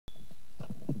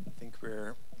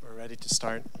we're ready to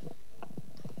start.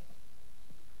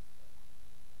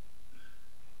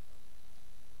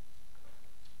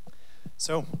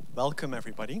 So, welcome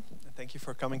everybody, and thank you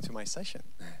for coming to my session.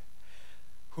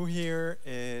 Who here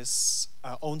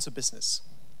owns a business?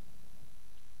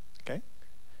 Okay.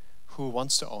 Who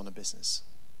wants to own a business?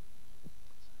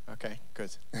 Okay,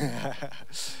 good.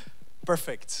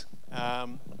 Perfect.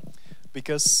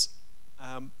 Because,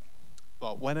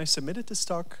 well, when I submitted this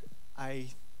talk, I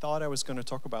thought I was going to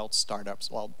talk about startups.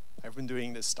 Well, I've been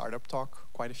doing this startup talk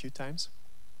quite a few times.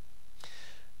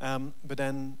 But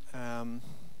then,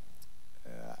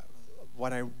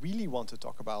 what I really want to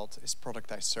talk about is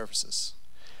productized services.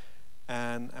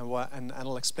 And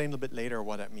I'll explain a bit later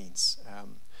what that means.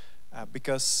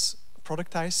 Because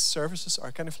productized services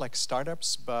are kind of like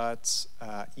startups, but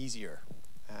easier.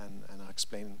 And I'll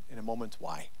explain in a moment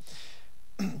why.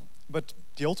 But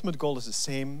the ultimate goal is the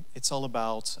same. It's all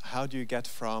about how do you get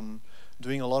from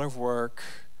doing a lot of work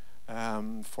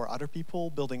for other people,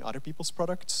 building other people's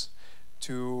products,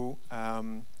 to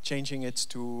changing it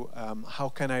to how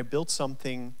can I build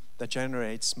something that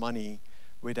generates money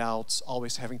without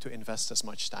always having to invest as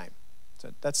much time.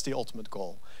 So that's the ultimate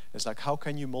goal. It's like how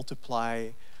can you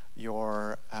multiply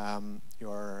your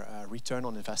return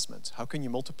on investment? How can you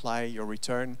multiply your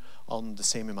return on the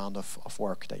same amount of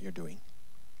work that you're doing?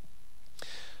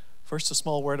 First, a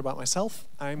small word about myself.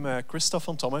 I'm Kristof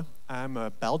van Tomme. I'm a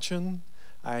Belgian.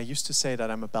 I used to say that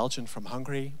I'm a Belgian from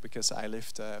Hungary because I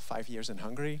lived 5 years in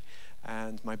Hungary,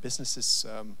 and my business is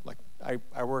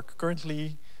I work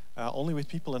currently only with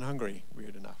people in Hungary.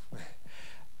 Weird enough,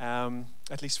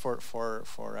 at least for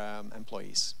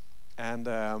employees. And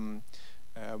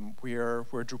we're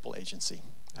a Drupal agency.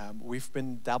 We've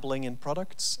been dabbling in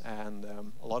products, and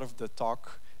a lot of the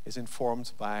talk is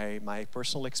informed by my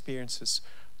personal experiences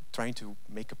trying to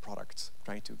make a product,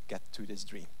 trying to get to this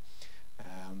dream.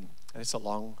 And it's a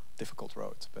long, difficult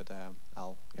road, but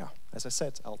as I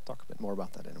said, I'll talk a bit more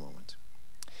about that in a moment.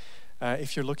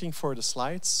 If you're looking for the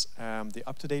slides, the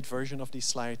up-to-date version of these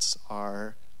slides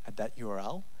are at that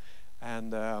URL.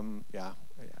 And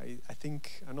I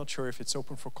think, I'm not sure if it's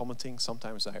open for commenting.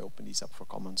 Sometimes I open these up for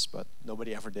comments, but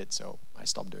nobody ever did, so I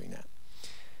stopped doing that.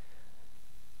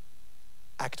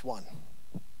 Act 1.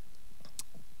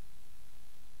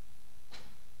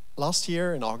 Last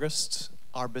year in August,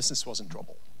 our business was in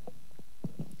trouble.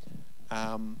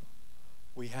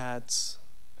 We had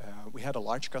a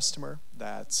large customer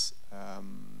that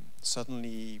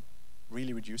suddenly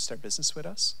really reduced their business with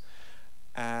us,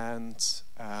 and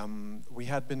we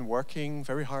had been working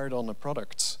very hard on a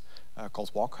product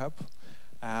called WalkHub,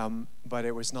 but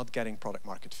it was not getting product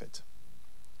market fit.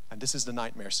 And this is the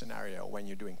nightmare scenario when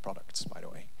you're doing products, by the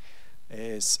way,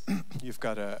 is you've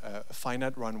got a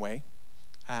finite runway,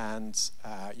 and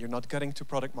you're not getting to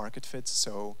product market fit,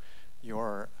 so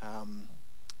you're,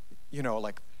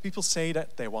 like people say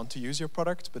that they want to use your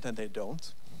product, but then they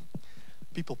don't.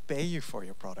 People pay you for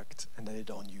your product, and then they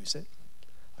don't use it.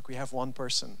 Like we have one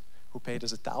person who paid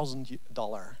us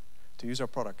 $1,000 to use our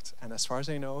product, and as far as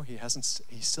I know, he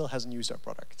still hasn't used our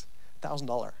product.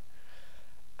 $1,000.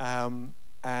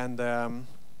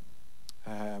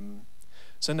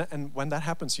 So when that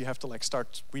happens, you have to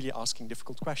start really asking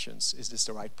difficult questions. Is this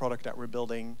the right product that we're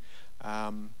building?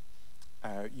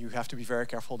 You have to be very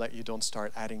careful that you don't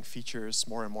start adding features,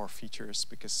 more and more features,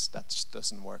 because that just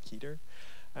doesn't work either.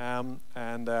 The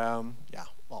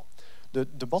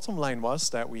bottom line was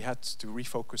that we had to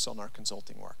refocus on our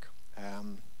consulting work.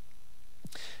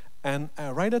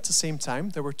 Right at the same time,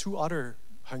 there were 2 other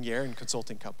Hungarian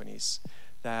consulting companies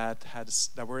that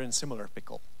were in similar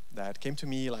pickle, that came to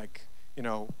me like,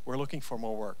 we're looking for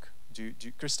more work.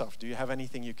 Kristof, do you have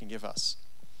anything you can give us?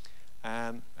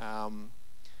 And I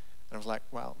was like,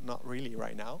 well, not really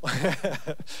right now.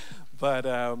 but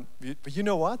you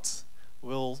know what?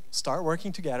 We'll start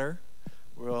working together.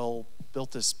 We'll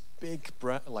build this big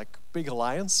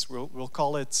alliance. We'll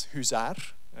call it Hussar.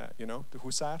 The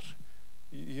Hussar.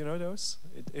 You know those?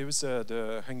 It was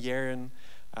the Hungarian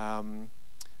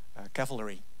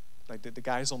cavalry. Like the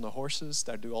guys on the horses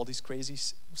that do all these crazy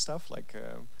stuff, like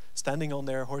standing on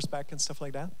their horseback and stuff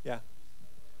like that. Yeah.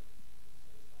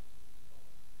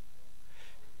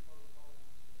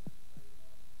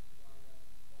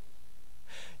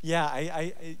 Yeah,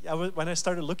 when I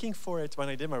started looking for it, when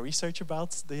I did my research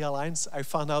about the alliance, I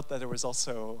found out that there was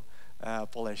also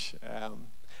Polish.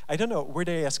 I don't know, were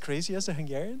they as crazy as the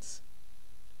Hungarians?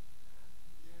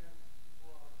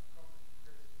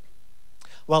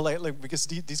 Well, because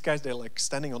these guys, they're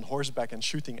standing on horseback and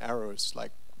shooting arrows,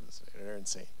 they're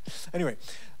insane. Anyway,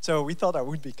 so we thought that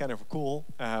would be kind of cool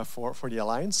for the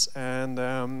alliance, and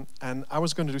and I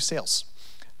was going to do sales.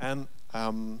 And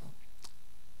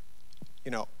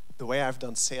you know, the way I've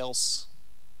done sales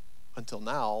until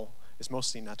now is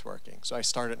mostly networking. So I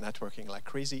started networking like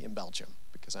crazy in Belgium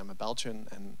because I'm a Belgian,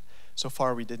 and so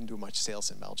far we didn't do much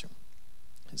sales in Belgium.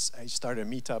 I started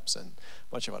meetups and a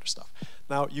bunch of other stuff.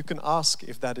 Now, you can ask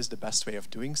if that is the best way of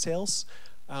doing sales.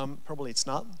 Probably it's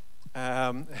not,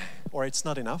 or it's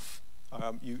not enough.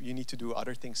 You need to do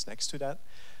other things next to that.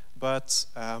 But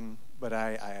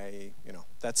I you know,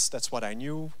 that's what I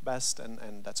knew best,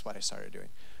 and that's what I started doing.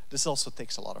 This also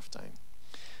takes a lot of time.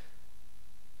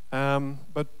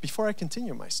 But before I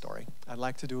continue my story, I'd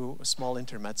like to do a small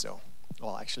intermezzo.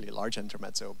 Well, actually a large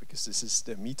intermezzo, because this is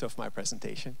the meat of my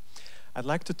presentation. I'd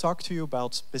like to talk to you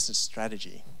about business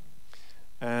strategy.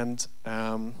 And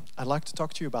I'd like to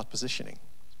talk to you about positioning.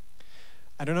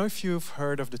 I don't know if you've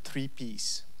heard of the 3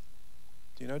 Ps.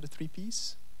 Do you know the 3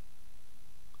 Ps?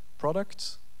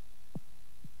 Product?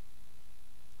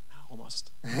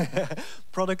 Almost.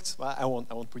 Product, well, I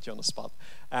won't put you on the spot.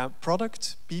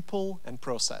 Product, people, and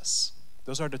process.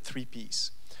 Those are the 3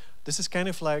 Ps. This is kind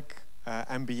of like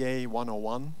MBA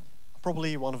 101.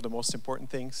 Probably one of the most important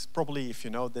things. Probably if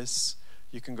you know this,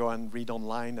 you can go and read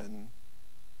online and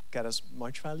get as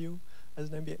much value as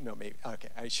an MBA. No, maybe. Okay,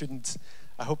 I shouldn't.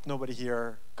 I hope nobody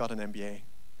here got an MBA.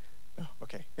 No,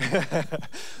 okay.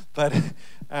 But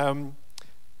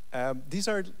these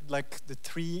are like the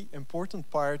 3 important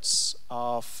parts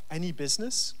of any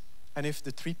business. And if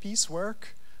the 3 Ps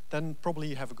work, then probably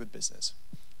you have a good business.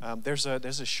 There's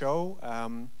a show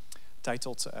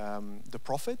titled The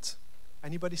Profit.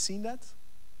 Anybody seen that?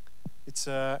 It's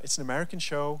an American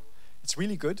show. It's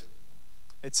really good.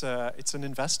 It's an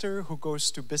investor who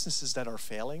goes to businesses that are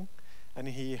failing, and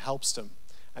he helps them.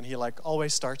 And he like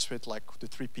always starts with like the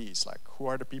 3 Ps, like who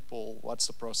are the people, what's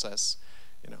the process,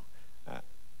 you know.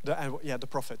 The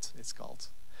Profit it's called,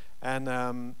 and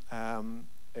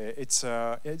it's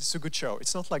a good show.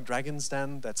 It's not like Dragon's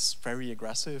Den that's very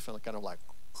aggressive and kind of like.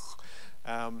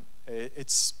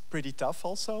 It's pretty tough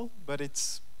also, but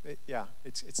it's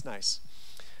nice.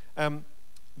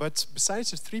 But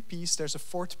besides the 3 Ps, there's a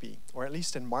 4th P, or at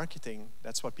least in marketing,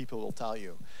 that's what people will tell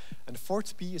you. And the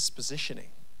 4th P is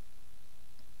positioning.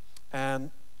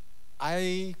 And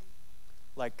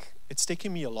it's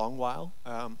taken me a long while.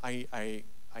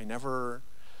 I never,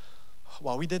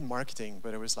 well, we did marketing,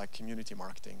 but it was like community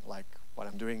marketing, like what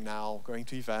I'm doing now, going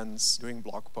to events, doing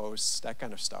blog posts, that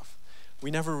kind of stuff.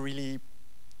 We never really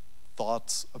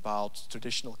thought about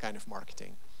traditional kind of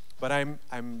marketing. But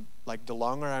I'm like, the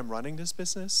longer I'm running this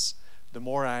business, the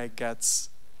more I get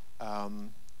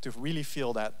to really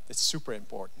feel that it's super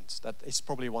important. That it's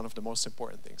probably one of the most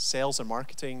important things. Sales and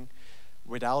marketing,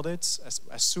 without it,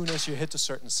 as soon as you hit a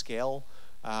certain scale,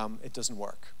 it doesn't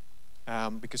work.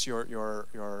 Because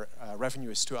your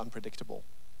revenue is too unpredictable.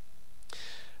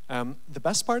 The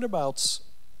best part about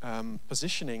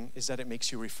positioning is that it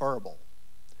makes you referable.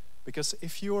 Because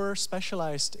if you're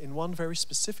specialized in one very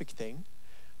specific thing,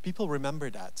 people remember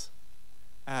that.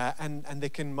 And they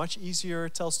can much easier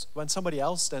tell when somebody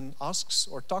else then asks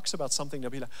or talks about something, they'll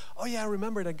be like, oh yeah, I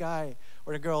remember the guy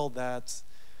or the girl that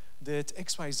did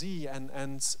XYZ,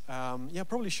 and yeah,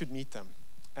 probably should meet them.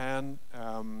 And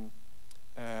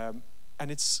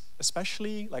it's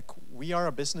especially like we are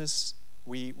a business,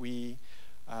 we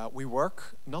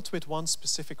work not with one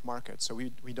specific market. So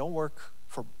we don't work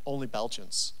for only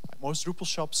Belgians. Most Drupal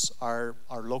shops are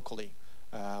locally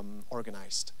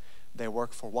organized. They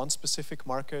work for one specific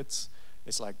market.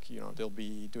 It's like, you know, they'll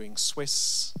be doing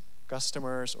Swiss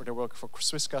customers, or they work for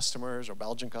Swiss customers or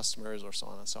Belgian customers, or so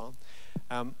on and so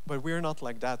on. But we're not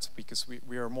like that, because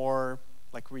we are more,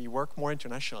 like, we work more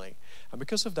internationally. And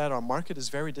because of that, our market is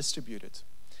very distributed.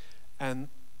 And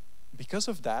because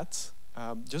of that,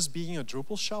 just being a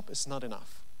Drupal shop is not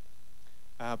enough.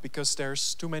 Because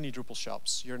there's too many Drupal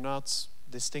shops. You're not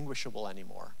distinguishable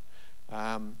anymore.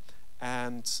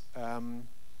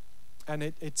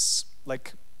 It's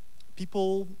like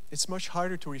people, it's much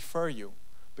harder to refer you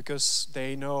because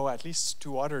they know at least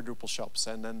 2 other Drupal shops,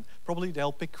 and then probably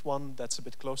they'll pick one that's a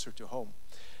bit closer to home.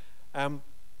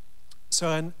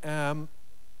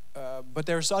 But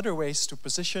there's other ways to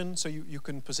position. So you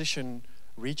can position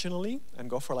regionally and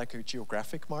go for like a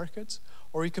geographic market,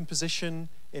 or you can position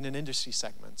in an industry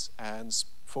segment and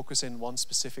focus in one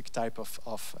specific type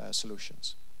of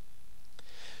solutions.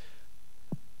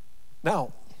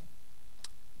 Now,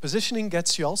 positioning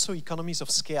gets you also economies of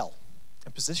scale.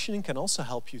 And positioning can also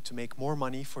help you to make more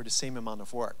money for the same amount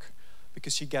of work,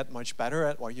 because you get much better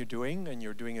at what you're doing, and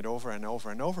you're doing it over and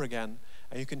over and over again,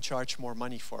 and you can charge more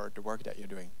money for the work that you're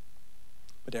doing.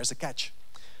 But there's a catch.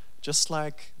 Just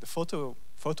like the photo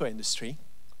industry,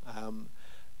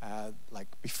 Like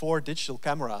before digital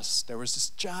cameras, there was this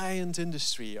giant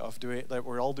industry of doing that.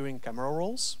 We're all doing camera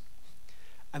rolls,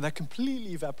 and that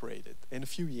completely evaporated in a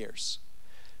few years.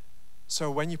 So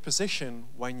when you position,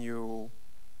 when you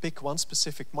pick one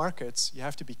specific market, you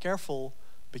have to be careful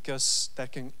because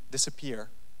that can disappear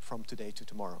from today to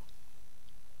tomorrow.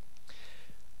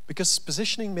 Because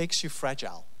positioning makes you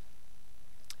fragile.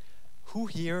 Who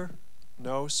here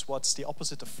knows what's the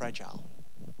opposite of fragile?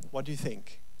 What do you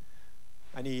think?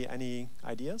 Any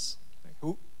ideas? Like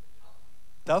who?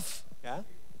 Tough? Yeah?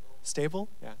 Stable?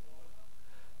 Yeah.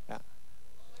 Yeah.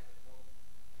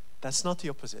 That's not the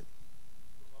opposite.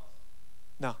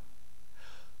 No.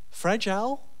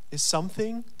 Fragile is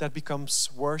something that becomes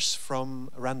worse from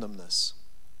randomness.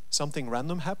 Something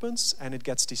random happens and it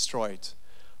gets destroyed.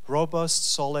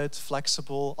 Robust, solid,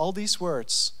 flexible, all these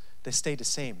words, they stay the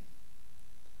same.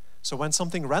 So when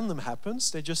something random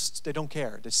happens, they don't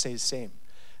care, they stay the same.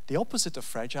 The opposite of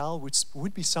fragile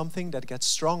would be something that gets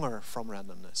stronger from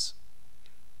randomness,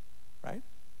 right?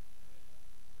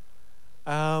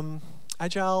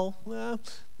 Agile, well,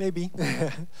 maybe.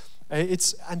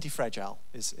 It's anti-fragile.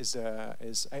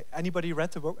 Anybody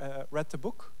read the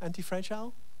book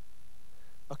Anti-Fragile?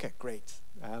 Okay, great.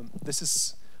 This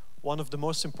is one of the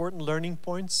most important learning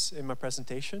points in my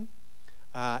presentation.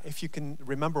 If you can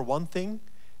remember one thing,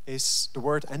 is the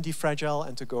word anti-fragile,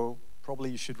 and to go,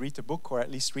 probably you should read the book or at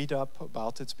least read up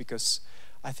about it, because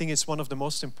I think it's one of the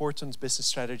most important business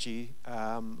strategy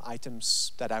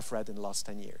items that I've read in the last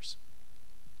 10 years.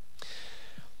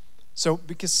 So,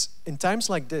 because in times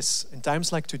like this, in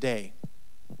times like today,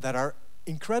 that are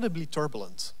incredibly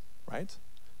turbulent, right?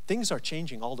 Things are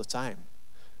changing all the time.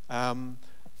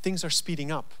 Things are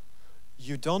speeding up.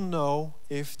 You don't know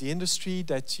if the industry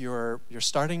that you're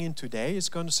starting in today is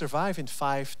going to survive in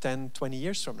 5, 10, 20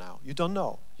 years from now. You don't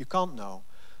know. You can't know,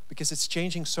 because it's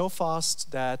changing so fast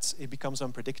that it becomes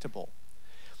unpredictable.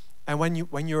 And when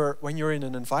you're in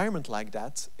an environment like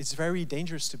that, it's very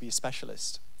dangerous to be a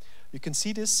specialist. You can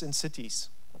see this in cities.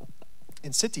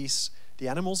 In cities, the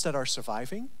animals that are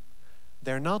surviving,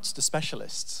 they're not the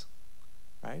specialists,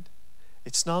 right?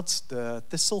 It's not the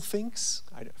thistle finch.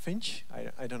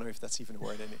 I don't know if that's even a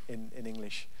word in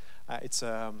English. It's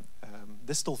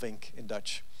distelvink in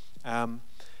Dutch.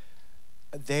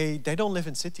 They don't live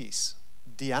in cities.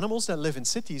 The animals that live in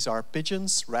cities are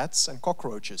pigeons, rats, and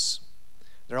cockroaches.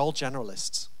 They're all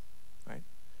generalists, right?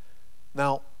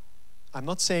 Now, I'm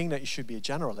not saying that you should be a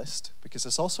generalist, because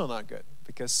that's also not good.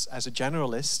 Because as a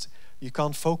generalist, you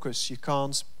can't focus, you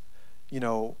can't,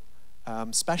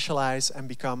 specialize and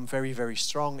become very, very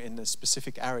strong in a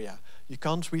specific area. You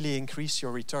can't really increase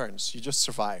your returns. You just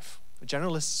survive.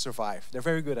 Generalists survive. They're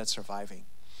very good at surviving.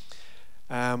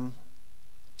 Yeah,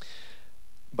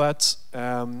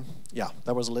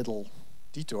 that was a little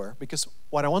detour, because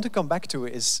what I want to come back to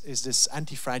is this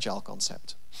anti-fragile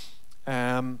concept.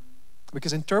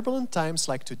 Because in turbulent times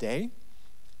like today,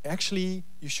 actually,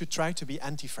 you should try to be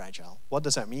anti-fragile. What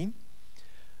does that mean?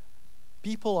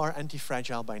 People are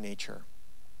anti-fragile by nature.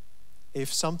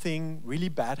 If something really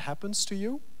bad happens to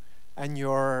you, and you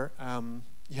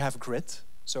have grit,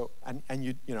 and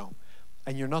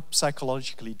you're not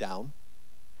psychologically down,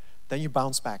 then you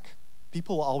bounce back.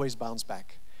 People always bounce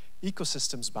back.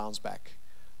 Ecosystems bounce back.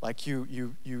 Like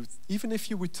even if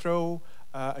you would throw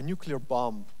a nuclear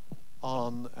bomb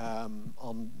on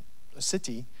a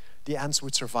city, the ants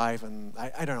would survive, and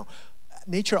I don't know.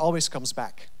 Nature always comes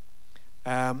back.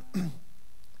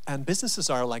 And businesses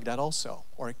are like that also,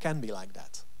 or it can be like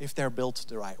that, if they're built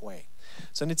the right way.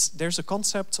 So there's a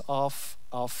concept of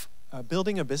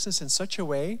building a business in such a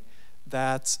way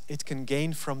that it can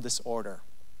gain from this order.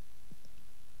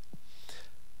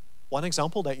 One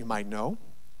example that you might know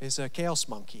is a chaos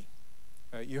monkey.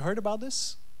 You heard about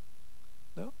this?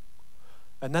 No?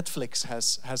 Netflix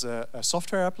has a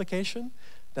software application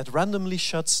that randomly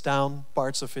shuts down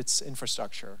parts of its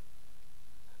infrastructure.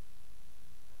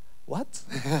 What?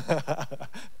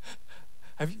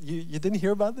 You didn't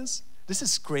hear about this? This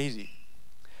is crazy,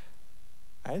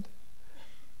 right?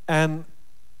 And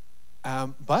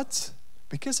but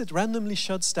because it randomly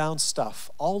shuts down stuff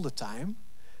all the time,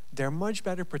 they're much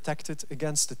better protected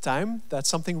against the time that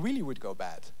something really would go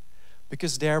bad,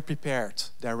 because they're prepared,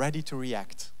 they're ready to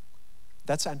react.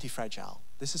 That's anti-fragile.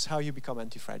 This is how you become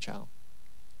anti-fragile.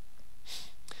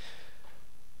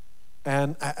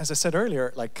 And as I said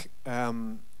earlier, like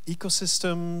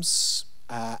ecosystems,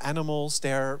 animals, they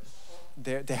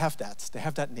have that. They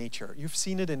have that nature. You've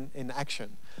seen it in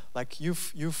action. Like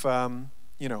you've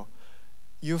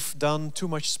done too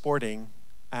much sporting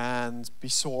and be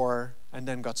sore and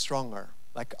then got stronger.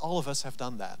 Like all of us have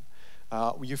done that.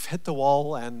 you've hit the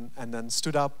wall and then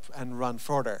stood up and run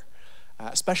further.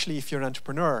 Especially if you're an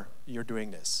entrepreneur, you're doing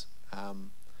this.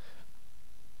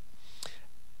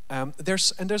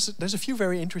 There's a few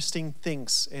very interesting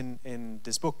things in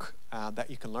this book that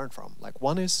you can learn from. Like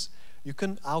one is you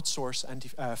can outsource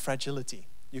fragility.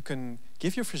 You can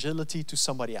give your fragility to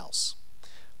somebody else.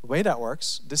 The way that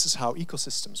works, this is how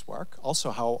ecosystems work,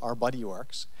 also how our body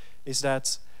works, is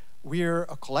that we're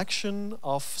a collection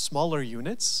of smaller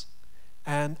units,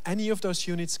 and any of those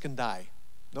units can die,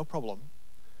 no problem.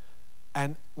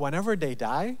 And whenever they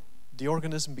die, the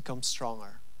organism becomes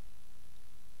stronger,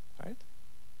 right?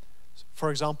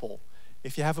 For example,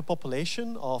 if you have a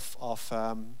population of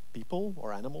people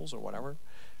or animals or whatever,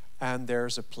 and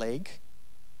there's a plague,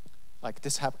 like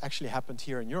this actually happened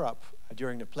here in Europe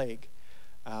during the plague,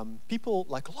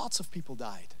 lots of people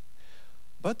died.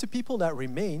 But the people that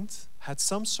remained had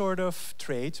some sort of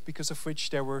trait because of which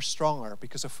they were stronger,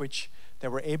 because of which they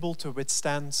were able to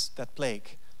withstand that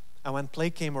plague. And when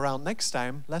plague came around next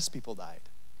time, less people died.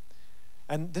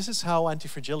 And this is how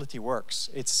anti-fragility works.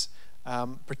 It's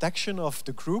protection of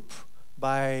the group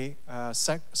by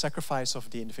sacrifice of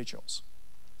the individuals.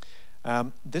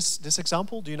 This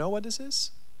example, do you know what this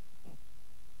is?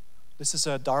 This is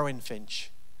a Darwin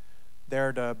finch.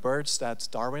 They're the birds that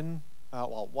Darwin,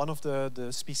 one of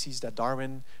the species that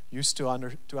Darwin used to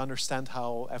understand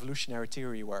how evolutionary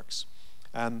theory works.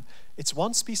 It's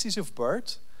one species of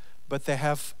bird, but they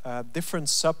have different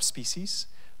subspecies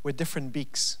with different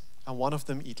beaks. And one of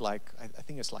them eat like, I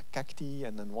think it's like cacti,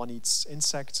 and then one eats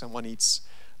insects, and one eats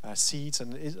seeds,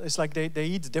 and it's like they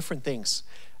eat different things.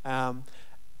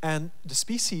 And the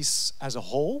species as a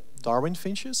whole, Darwin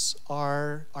finches,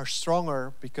 are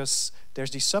stronger because there's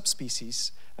these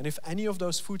subspecies, and if any of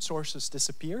those food sources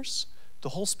disappears, the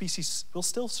whole species will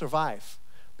still survive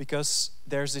because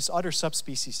there's this other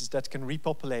subspecies that can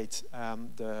repopulate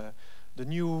the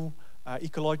new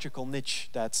ecological niche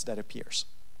that appears.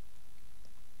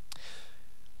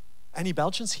 Any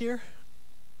Belgians here?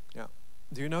 Yeah.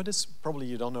 Do you know this? Probably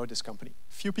you don't know this company.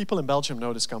 Few people in Belgium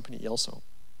know this company also.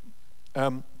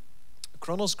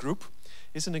 Kronos Group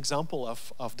is an example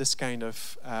of this kind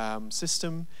of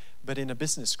system, but in a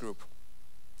business group.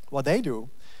 What they do,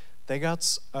 they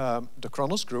got the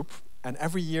Kronos Group, and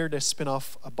every year they spin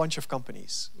off a bunch of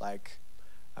companies. Like,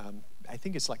 I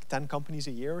think it's like 10 companies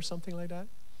a year or something like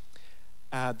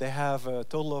that. They have a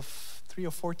total of 3,000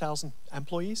 or 4,000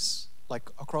 employees, like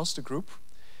across the group.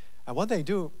 And what they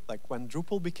do, like when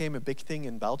Drupal became a big thing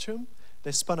in Belgium,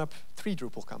 they spun up 3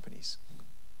 Drupal companies.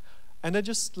 And they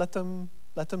just let them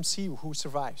see who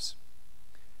survives.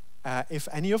 If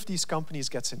any of these companies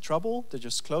gets in trouble, they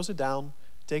just close it down,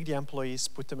 take the employees,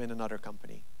 put them in another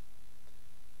company.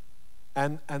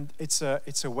 And it's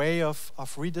a way of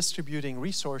redistributing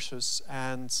resources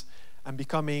and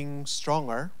becoming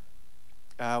stronger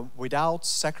without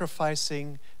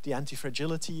sacrificing the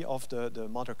anti-fragility of the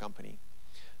mother company.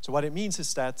 So what it means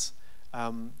is that,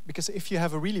 because if you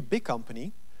have a really big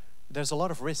company, there's a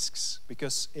lot of risks.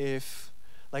 Because if,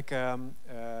 like,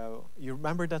 you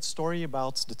remember that story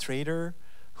about the trader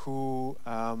who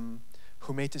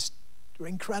made this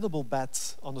incredible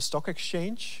bet on the stock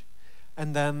exchange,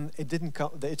 and then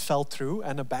it fell through,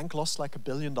 and a bank lost like $1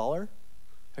 billion.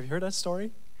 Have you heard that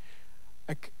story?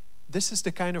 Like, this is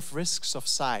the kind of risks of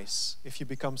size. If you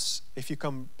become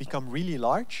really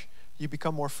large, you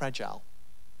become more fragile.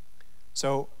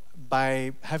 So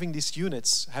by having these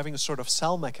units, having a sort of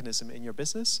cell mechanism in your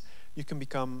business, you can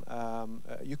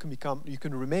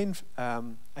remain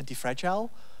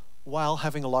anti-fragile while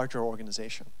having a larger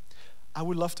organization. I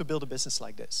would love to build a business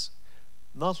like this.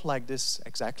 Not like this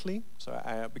exactly,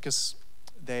 because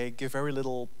they give very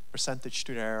little percentage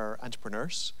to their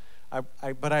entrepreneurs.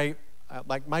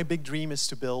 Like my big dream is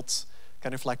to build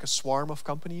kind of like a swarm of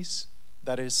companies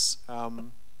that is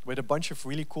with a bunch of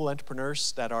really cool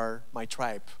entrepreneurs that are my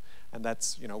tribe, and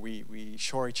that's, you know, we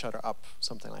shore each other up,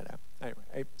 something like that. Anyway,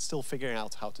 I'm still figuring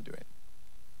out how to do it.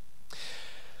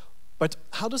 But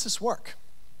how does this work?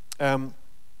 How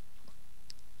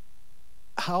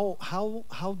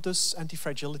does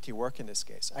anti-fragility work in this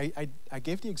case? I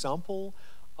gave the example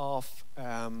of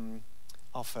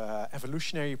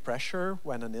evolutionary pressure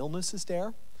when an illness is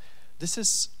there. This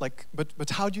is like,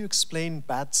 but how do you explain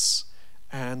bats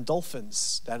and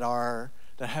dolphins that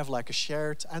have like a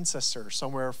shared ancestor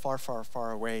somewhere far, far,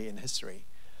 far away in history?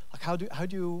 Like, how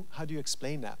do you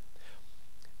explain that?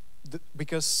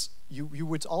 Because you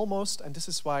would almost, and this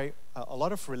is why a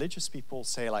lot of religious people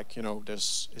say, like, you know,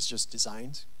 this is just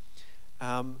designed.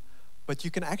 But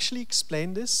you can actually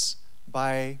explain this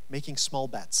by making small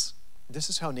bets. This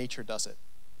is how nature does it.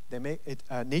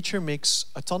 nature makes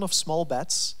a ton of small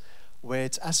bets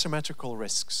with asymmetrical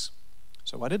risks.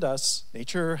 So what it does,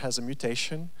 nature has a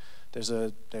mutation. There's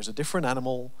a different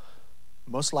animal.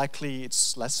 Most likely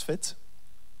it's less fit,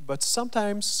 but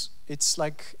sometimes it's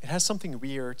like it has something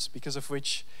weird because of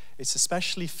which it's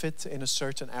especially fit in a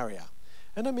certain area.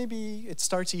 And then maybe it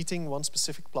starts eating one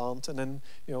specific plant, and then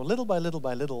little by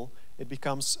little, it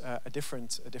becomes a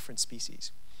different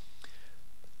species.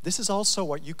 This is also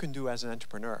what you can do as an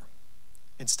entrepreneur.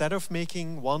 Instead of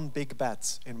making one big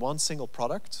bet in one single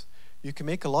product, you can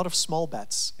make a lot of small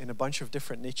bets in a bunch of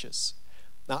different niches.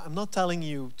 Now, I'm not telling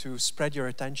you to spread your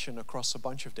attention across a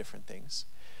bunch of different things,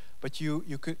 but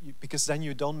because then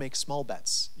you don't make small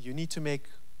bets. You need to make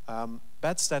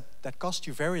bets that cost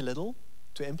you very little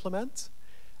to implement,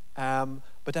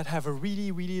 but that have a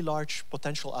really, really large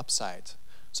potential upside.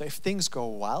 So if things go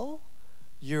well,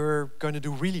 you're going to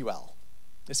do really well.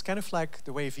 It's kind of like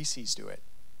the way VCs do it,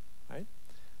 right?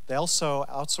 They also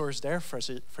outsource their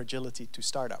fragility to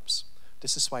startups.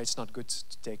 This is why it's not good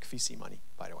to take VC money,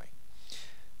 by the way,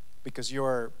 because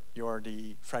you're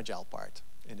the fragile part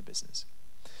in the business.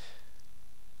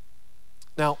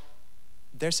 Now,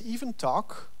 there's even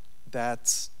talk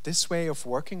that this way of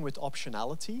working with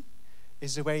optionality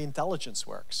is the way intelligence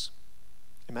works.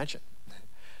 Imagine.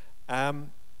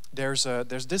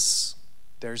 There's this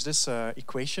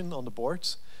equation on the board.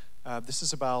 This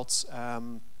is about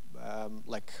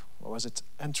like, what was it?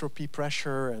 Entropy,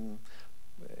 pressure, and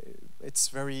it's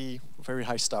very, very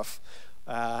high stuff.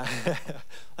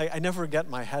 I never get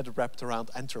my head wrapped around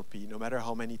entropy, no matter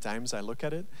how many times I look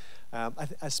at it,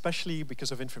 especially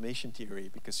because of information theory,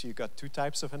 because you got two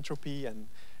types of entropy and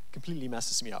completely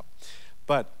messes me up.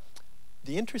 But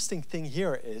the interesting thing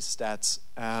here is that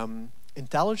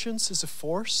intelligence is a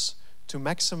force to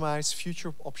maximize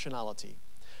future optionality.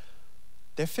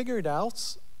 They figured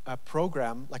out a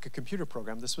program, like a computer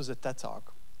program. This was a TED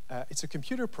Talk. It's a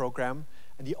computer program,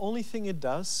 and the only thing it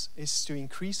does is to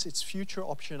increase its future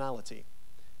optionality.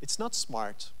 It's not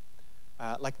smart.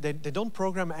 Like they don't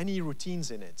program any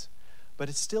routines in it, but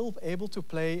it's still able to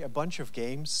play a bunch of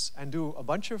games and do a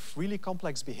bunch of really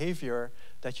complex behavior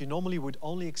that you normally would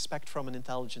only expect from an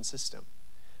intelligent system.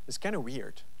 It's kind of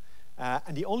weird.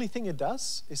 And the only thing it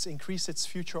does is increase its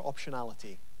future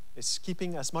optionality. It's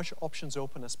keeping as much options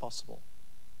open as possible.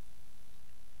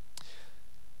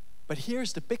 But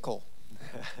here's the pickle.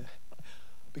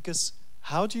 Because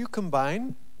how do you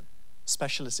combine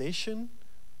specialization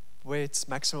with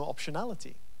maximum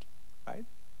optionality, right?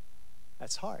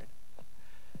 That's hard.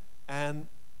 And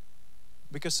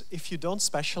because if you don't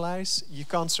specialize, you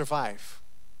can't survive.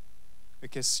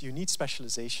 Because you need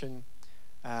specialization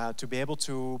to be able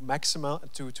to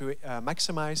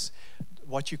maximize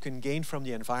what you can gain from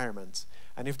the environment.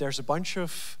 And if there's a bunch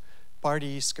of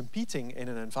parties competing in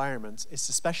an environment, it's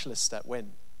the specialists that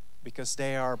win, because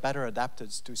they are better adapted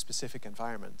to a specific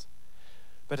environment.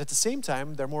 But at the same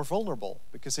time, they're more vulnerable,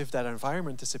 because if that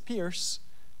environment disappears,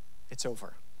 it's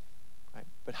over, right?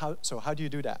 But how do you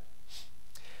do that?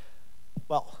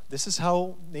 Well, this is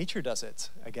how nature does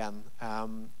it. Again,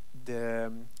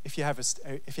 if you have a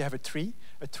tree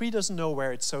doesn't know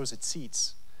where it sows its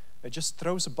seeds. It just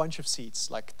throws a bunch of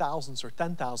seeds, like thousands or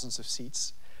 10,000s of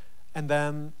seeds, and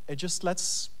then it just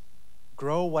lets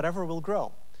grow whatever will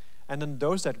grow. And then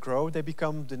those that grow, they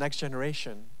become the next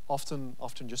generation, often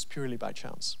just purely by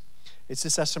chance. It's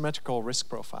this asymmetrical risk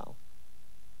profile.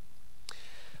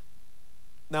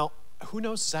 Now, who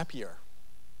knows Zapier?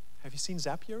 Have you seen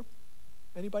Zapier?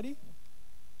 Anybody?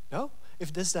 No?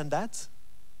 If this, then that?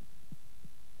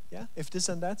 Yeah? If this,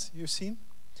 then that, you've seen?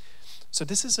 So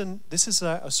this is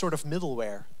a sort of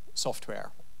middleware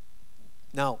software.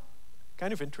 Now,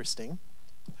 kind of interesting,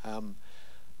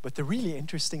 but the really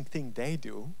interesting thing they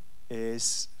do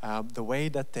is the way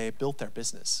that they built their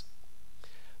business.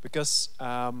 Because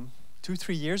 2-3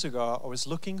 years ago, I was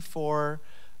looking for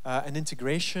an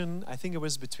integration, I think it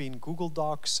was between Google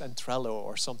Docs and Trello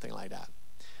or something like that.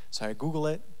 So I Google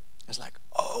it, I was like,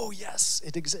 oh yes,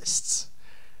 it exists.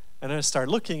 And then I start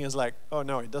looking, it's like, oh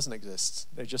no, it doesn't exist.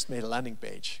 They just made a landing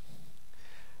page.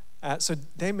 So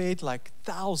they made like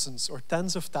thousands or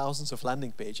tens of thousands of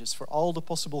landing pages for all the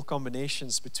possible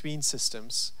combinations between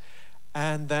systems,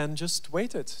 and then just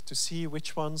waited to see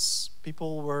which ones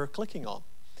people were clicking on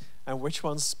and which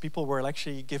ones people were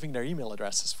actually giving their email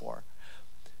addresses for.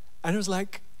 And it was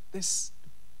like, this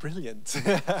brilliant.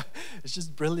 It's just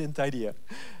a brilliant idea.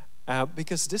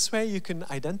 Because this way you can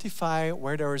identify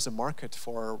where there is a market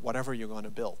for whatever you're going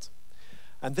to build.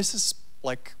 And this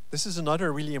is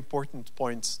another really important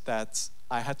point that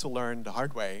I had to learn the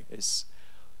hard way is,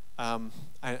 I'm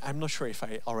not sure if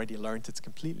I already learned it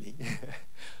completely,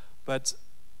 But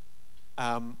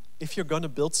if you're going to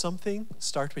build something,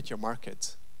 start with your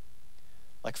market.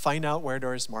 Like find out where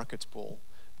there is market pull.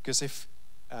 Because if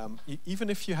even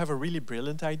if you have a really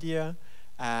brilliant idea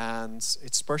and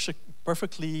it's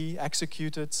perfectly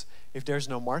executed, if there's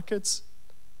no market,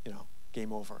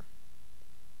 game over.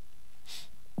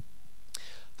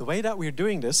 The way that we're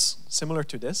doing this, similar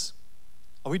to this,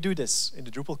 we do this in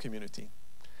the Drupal community.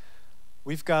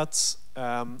 We've got,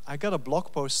 I got a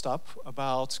blog post up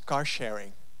about car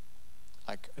sharing,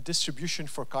 like a distribution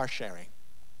for car sharing.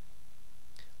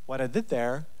 What I did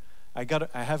there, I've got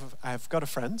a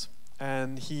friend,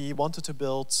 and he wanted to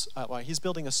build, he's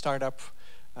building a startup,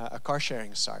 a car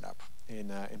sharing startup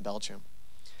in Belgium.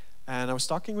 And I was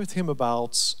talking with him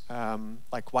about,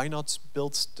 like, why not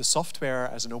build the software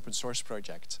as an open source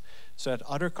project so that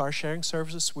other car sharing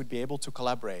services would be able to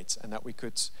collaborate and that we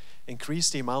could increase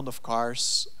the amount of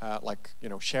cars,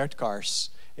 shared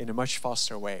cars, in a much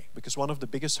faster way. Because one of the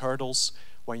biggest hurdles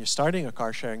when you're starting a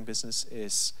car sharing business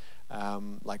is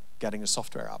like getting a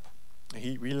software up.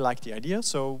 He really liked the idea,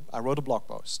 so I wrote a blog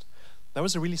post. That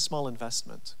was a really small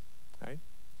investment, right?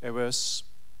 It was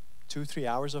 2-3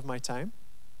 hours of my time.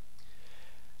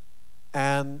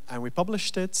 And we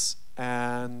published it,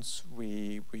 and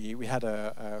we had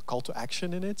a call to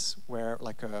action in it, where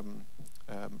like a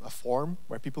form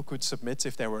where people could submit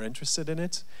if they were interested in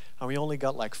it, and we only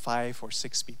got like 5 or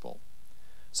 6 people.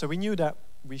 So we knew that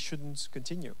we shouldn't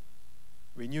continue.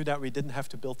 We knew that we didn't have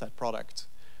to build that product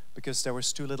because there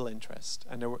was too little interest,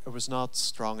 and it was not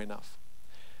strong enough.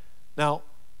 Now,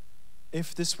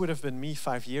 if this would have been me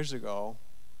 5 years ago,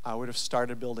 I would have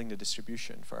started building the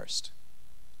distribution first.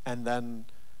 And then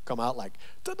come out like,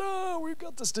 ta-da, we've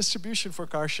got this distribution for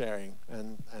car sharing,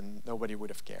 and nobody would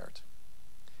have cared.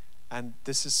 And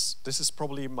this is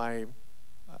probably my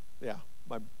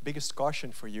biggest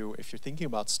caution for you if you're thinking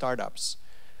about startups.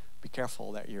 Be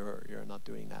careful that you're not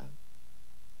doing that.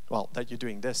 Well, that you're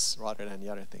doing this rather than the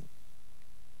other thing.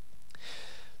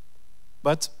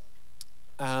 But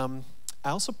I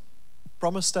also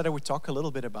promised that I would talk a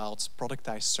little bit about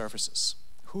productized services.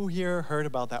 Who here heard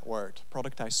about that word,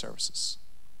 productized services?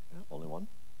 Yeah, only one?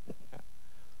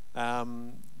 Yeah.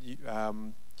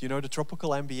 You know the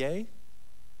Tropical MBA?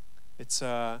 It's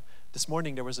this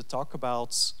morning there was a talk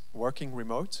about working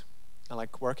remote, and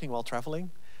like working while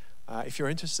traveling. If you're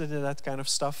interested in that kind of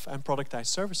stuff and productized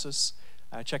services,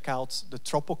 check out the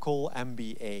Tropical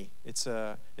MBA. It's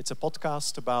a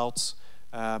podcast about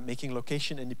making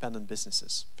location-independent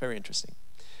businesses. Very interesting.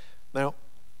 Now,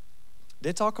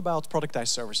 they talk about productized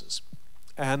services.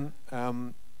 And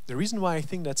the reason why I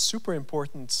think that's super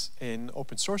important in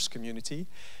open source community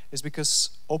is because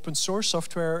open source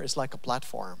software is like a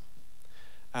platform.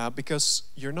 Because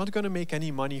you're not going to make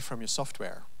any money from your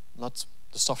software, not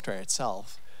the software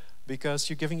itself, because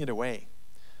you're giving it away.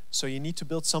 So you need to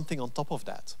build something on top of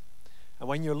that. And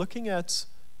when you're looking at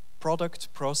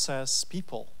product, process,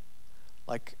 people,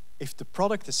 like if the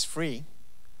product is free,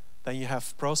 then you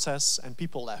have process and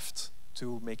people left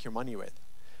to make your money with.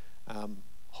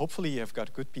 Hopefully you've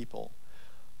got good people.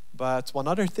 But one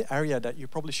other area that you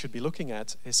probably should be looking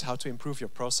at is how to improve your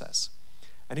process.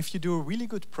 And if you do a really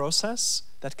good process,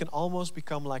 that can almost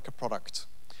become like a product.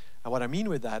 And what I mean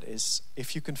with that is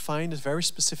if you can find a very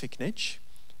specific niche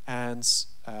and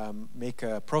make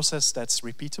a process that's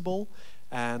repeatable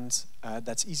and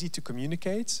that's easy to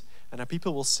communicate, and that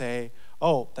people will say,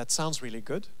 oh, that sounds really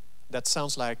good. That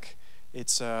sounds like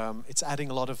it's adding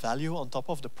a lot of value on top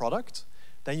of the product.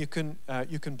 Then you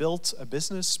can build a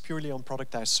business purely on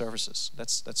productized services.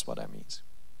 That's what that means.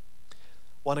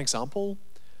 One example,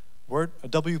 a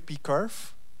WP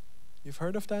Curve. You've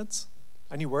heard of that?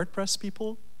 Any WordPress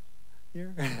people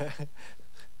here?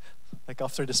 Like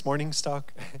after this morning's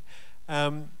talk.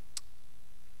 So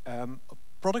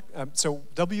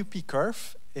WP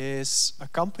Curve is a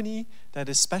company that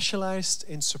is specialized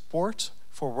in support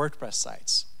for WordPress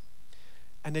sites.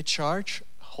 And they charge,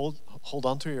 hold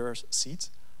on to your seat,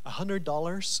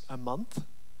 $100 a month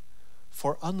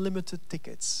for unlimited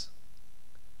tickets,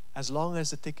 as long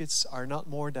as the tickets are not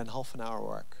more than half an hour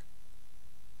work.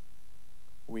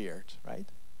 Weird, right?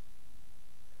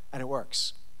 And it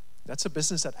works. That's a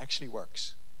business that actually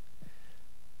works.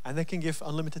 And they can give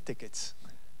unlimited tickets.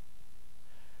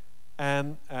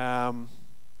 And now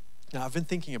I've been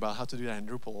thinking about how to do that in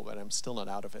Drupal, but I'm still not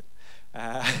out of it.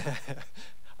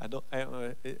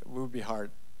 It would be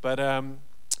hard. But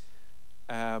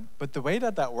the way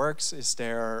that works is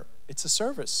it's a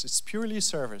service. It's purely a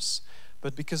service.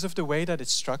 But because of the way that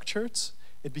it's structured,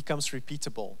 it becomes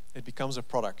repeatable. It becomes a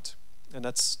product. And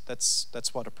that's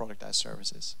what a productized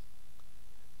service is.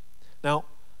 Now,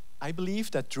 I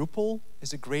believe that Drupal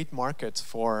is a great market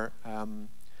for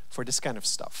this kind of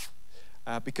stuff.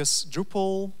 Because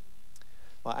Drupal,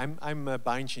 well, I'm a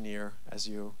bioengineer,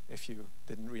 if you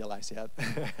didn't realize yet.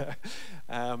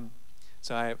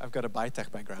 So I've got a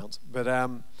biotech background. But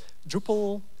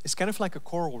Drupal is kind of like a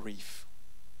coral reef,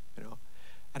 you know.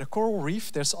 And a coral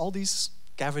reef, there's all these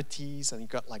cavities, and you've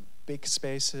got like big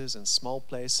spaces and small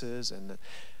places, and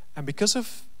because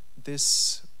of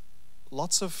this,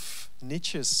 lots of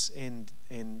niches in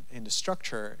the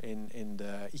structure, in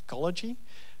the ecology,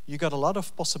 you got a lot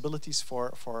of possibilities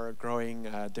for growing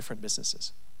different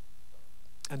businesses.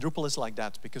 And Drupal is like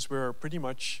that, because we're pretty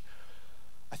much,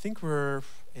 I think we're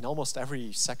in almost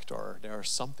every sector, there's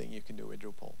something you can do with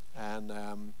Drupal.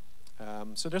 And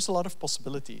so there's a lot of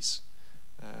possibilities.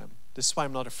 This is why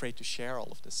I'm not afraid to share all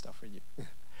of this stuff with you.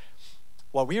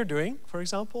 What we are doing, for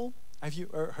example, have you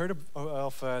heard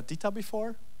of DITA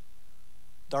before?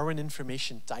 Darwin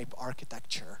Information Type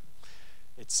Architecture.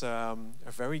 It's a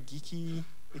very geeky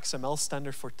XML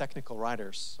standard for technical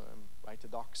writers. Write the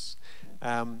docs.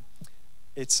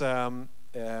 It's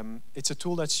a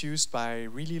tool that's used by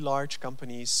really large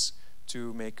companies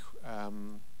to make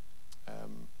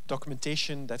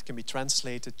documentation that can be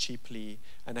translated cheaply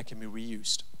and that can be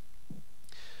reused.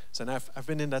 So I've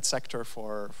been in that sector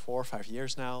for 4 or 5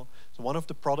 years now. So one of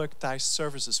the productized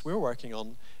services we're working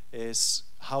on is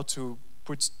how to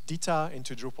put DITA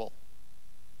into Drupal.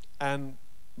 And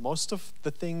most of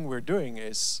the thing we're doing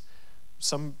is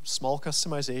some small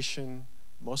customization,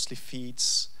 mostly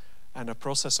feeds, and a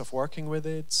process of working with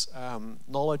it,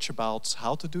 knowledge about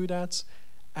how to do that,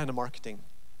 and the marketing.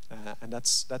 And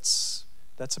that's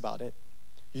about it.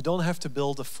 You don't have to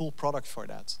build a full product for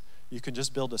that. You can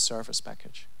just build a service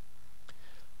package.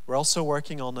 We're also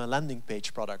working on a landing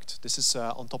page product. This is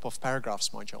on top of Paragraphs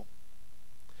module.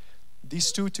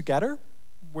 These two together,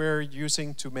 we're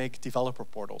using to make developer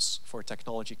portals for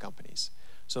technology companies.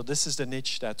 So this is the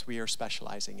niche that we are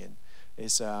specializing in,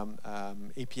 is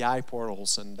API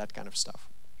portals and that kind of stuff.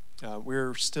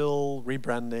 We're still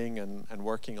rebranding and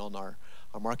working on our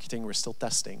marketing. We're still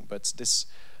testing, but this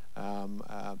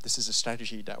is a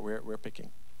strategy that we're picking.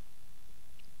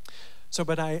 So,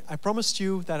 but I promised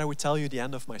you that I would tell you the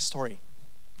end of my story,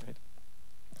 right?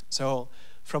 So,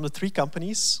 from the 3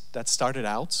 companies that started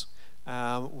out,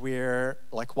 we're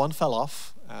like one fell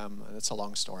off. It's a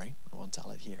long story. I won't tell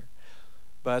it here.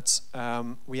 But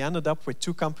we ended up with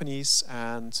 2 companies,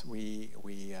 and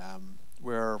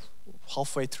we're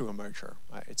halfway through a merger.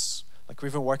 It's like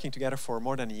we've been working together for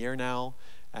more than a year now,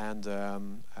 and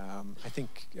I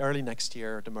think early next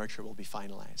year the merger will be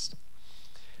finalized.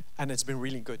 And it's been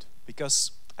really good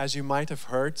because, as you might have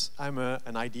heard, I'm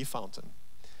an idea fountain.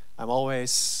 I'm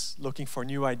always looking for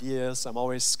new ideas. I'm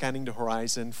always scanning the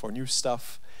horizon for new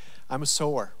stuff. I'm a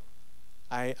sower.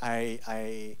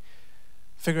 I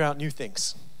figure out new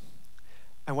things.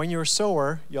 And when you're a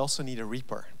sower, you also need a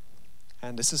reaper.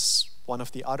 And this is one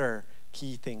of the other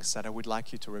key things that I would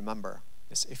like you to remember.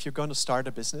 Is if you're going to start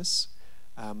a business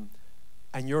and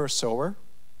you're a sower,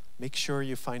 make sure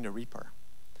you find a reaper.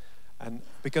 And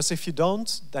because if you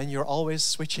don't, then you're always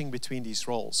switching between these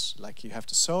roles. Like you have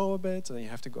to sow a bit, and then you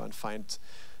have to go and find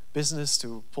business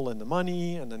to pull in the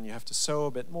money, and then you have to sow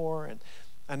a bit more, and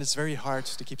it's very hard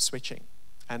to keep switching.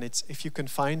 And it's if you can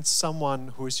find someone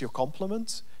who is your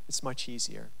complement, it's much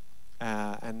easier.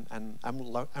 And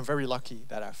I'm very lucky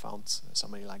that I found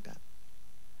somebody like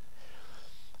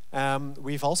that.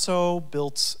 We've also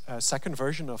built a second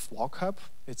version of WalkHub.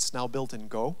 It's now built in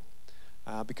Go.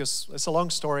 Because it's a long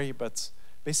story, but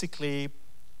basically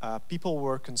people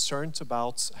were concerned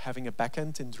about having a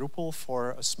backend in Drupal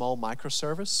for a small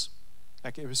microservice.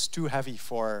 Like it was too heavy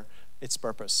for its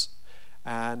purpose.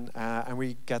 And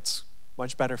we get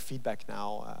much better feedback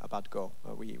now about Go.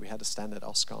 We had a stand at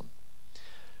OSCON.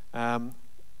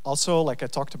 Also, like I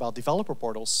talked about developer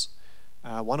portals,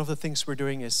 one of the things we're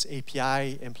doing is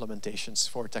API implementations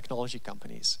for technology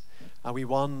companies. We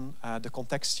won the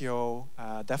Contextio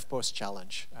DevPost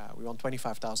Challenge. We won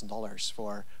 $25,000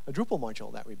 for a Drupal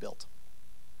module that we built.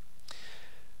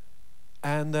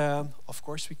 And of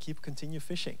course, we continue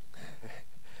fishing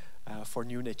for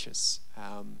new niches.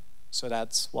 So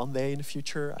that one day in the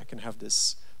future, I can have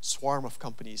this swarm of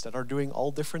companies that are doing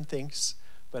all different things,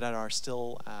 but that are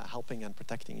still helping and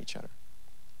protecting each other.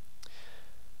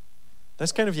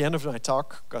 That's kind of the end of my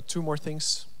talk. Got 2 more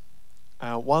things.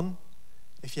 One,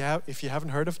 if you haven't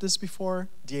heard of this before,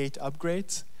 D8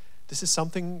 Upgrade. This is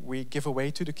something we give away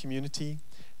to the community.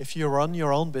 If you run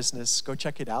your own business, go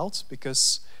check it out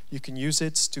because you can use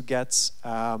it to get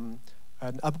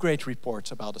an upgrade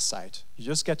report about a site. You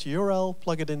just get the URL,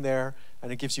 plug it in there,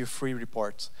 and it gives you a free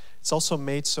report. It's also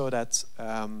made so that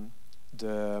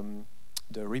the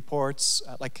reports,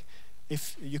 like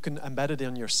if you can embed it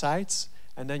in your site,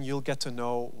 and then you'll get to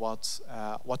know what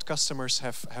customers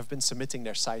have been submitting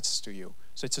their sites to you.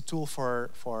 So it's a tool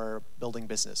for building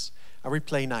business. And we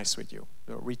play nice with you.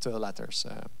 Read the letters.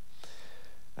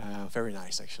 Very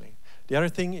nice, actually. The other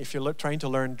thing, if you're trying to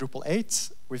learn Drupal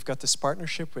 8, we've got this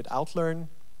partnership with Outlearn,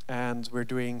 and we're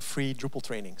doing free Drupal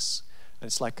trainings. And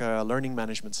it's like a learning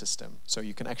management system. So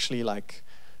you can actually like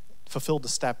fulfill the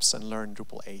steps and learn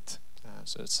Drupal 8.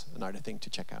 So it's another thing to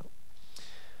check out.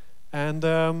 And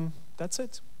that's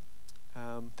it.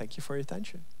 Thank you for your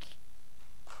attention.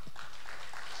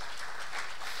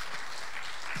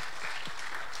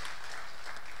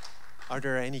 Are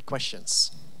there any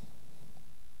questions?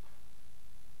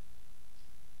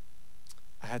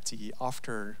 I had the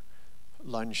after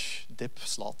lunch dip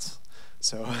slot,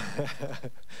 so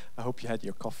I hope you had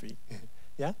your coffee.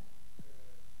 Yeah?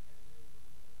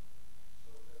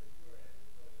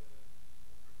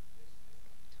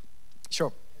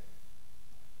 Sure.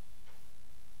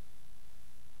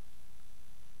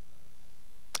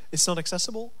 It's not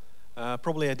accessible.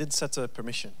 Probably I didn't set a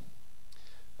permission.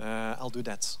 I'll do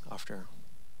that after.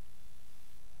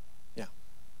 Yeah.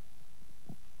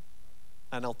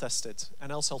 And I'll test it.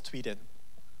 And else I'll tweet it.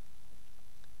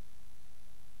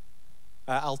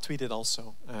 I'll tweet it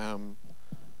also.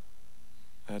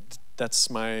 That's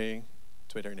my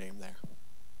Twitter name there.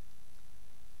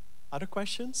 Other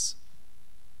questions?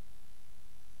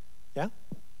 Yeah?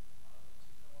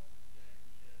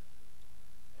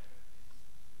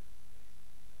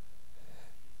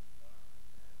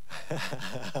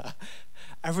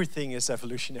 Everything is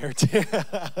evolutionary.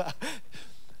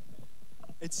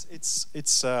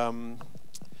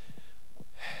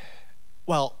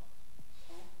 Well,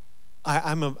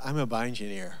 I'm a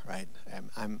bioengineer, right?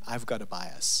 I've got a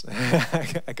bias.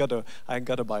 I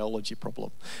got a biology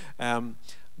problem.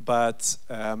 But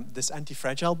this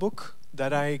anti-fragile book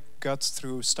that I got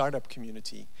through startup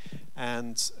community,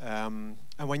 and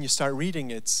when you start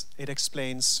reading it, it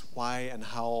explains why and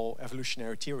how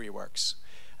evolutionary theory works,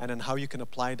 and then how you can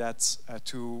apply that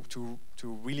to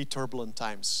really turbulent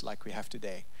times like we have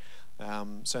today.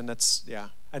 So and that's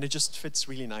and it just fits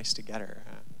really nice together.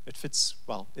 It fits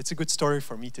well. It's a good story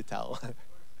for me to tell.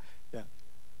 Yeah,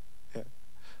 yeah.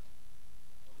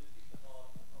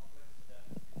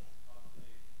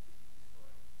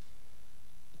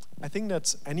 I think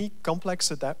that any complex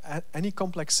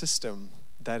system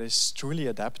that is truly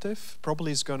adaptive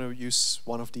probably is going to use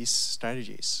one of these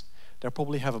strategies. They'll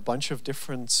probably have a bunch of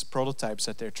different prototypes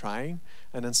that they're trying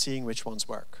and then seeing which ones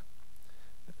work.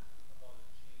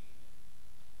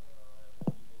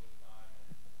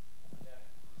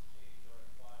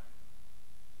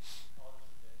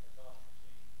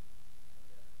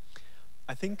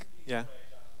 I think, yeah.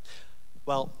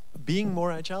 Well, being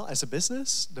more agile as a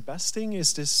business, the best thing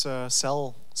is this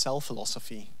cell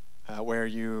philosophy, where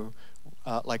you,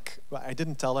 like, I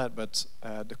didn't tell that, but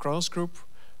the Kronos group,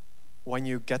 when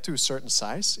you get to a certain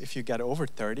size, if you get over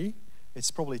 30,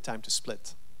 it's probably time to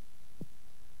split.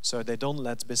 So they don't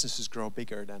let businesses grow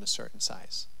bigger than a certain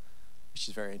size, which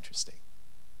is very interesting.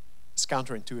 It's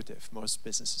counterintuitive. Most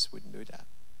businesses wouldn't do that.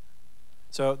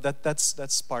 So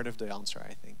that's part of the answer,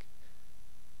 I think.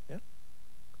 Yeah?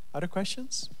 Other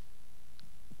questions?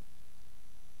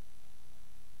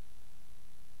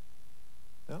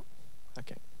 No?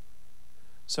 Okay.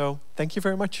 So thank you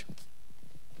very much.